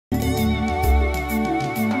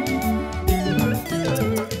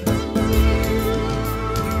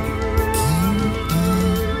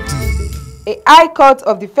A High Court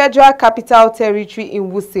of the Federal Capital Territory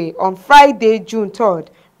in Wuse on Friday, June 3rd,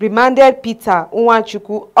 remanded Peter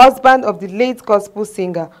Nwachukwu, husband of the late gospel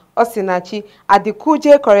singer Osinachi, at the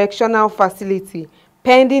Kuje Correctional Facility,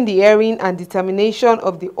 pending the hearing and determination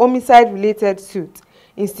of the homicide-related suit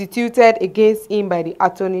instituted against him by the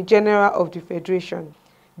Attorney General of the Federation.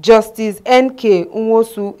 Justice N.K.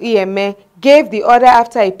 Nwachukwu gave the order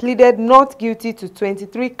after he pleaded not guilty to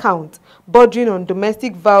 23 counts bordering on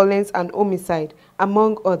domestic violence and homicide,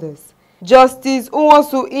 among others. Justice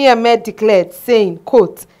Nwachukwu declared, saying,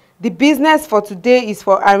 quote, "The business for today is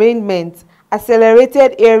for arraignment.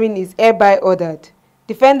 Accelerated hearing is hereby ordered.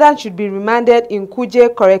 Defendant should be remanded in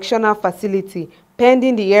Kuje Correctional Facility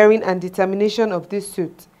pending the hearing and determination of this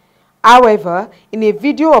suit." However, in a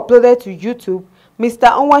video uploaded to YouTube, Mr.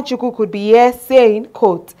 Nwachukwu could be heard saying,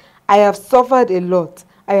 quote, "I have suffered a lot.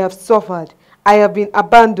 I have suffered. I have been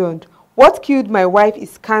abandoned. What killed my wife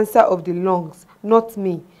is cancer of the lungs, not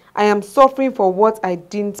me. I am suffering for what I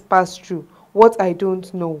didn't pass through, what I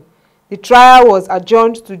don't know." The trial was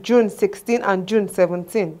adjourned to June 16 and June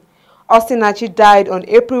 17. Osinachi died on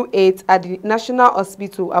April 8 at the National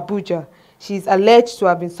Hospital, Abuja. She is alleged to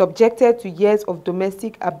have been subjected to years of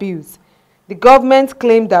domestic abuse. The government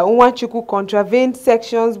claimed that Nwachukwu contravened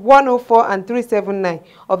sections 104 and 379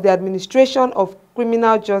 of the Administration of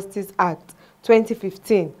Criminal Justice Act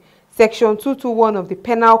 2015, section 221 of the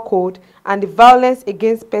Penal Code, and the Violence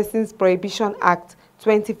Against Persons Prohibition Act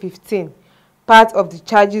 2015. Part of the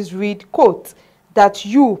charges read, quote, "That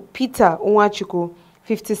you, Peter Nwachukwu,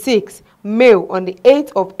 56, male, on the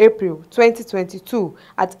 8th of April 2022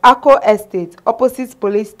 at Akko Estate, opposite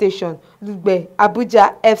Police Station, Lugbe,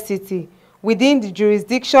 Abuja, FCT, within the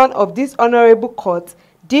jurisdiction of this honorable court,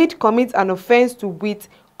 did commit an offense to wit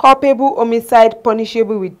culpable homicide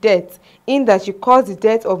punishable with death, in that you caused the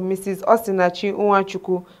death of Mrs. Osinachi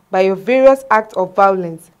Nwachukwu by your various acts of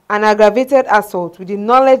violence and aggravated assault with the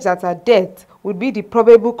knowledge that her death would be the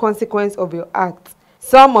probable consequence of your act.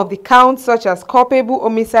 Some of the counts, such as culpable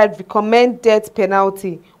homicide, recommend death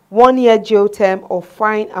penalty, 1-year jail term or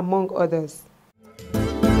fine, among others."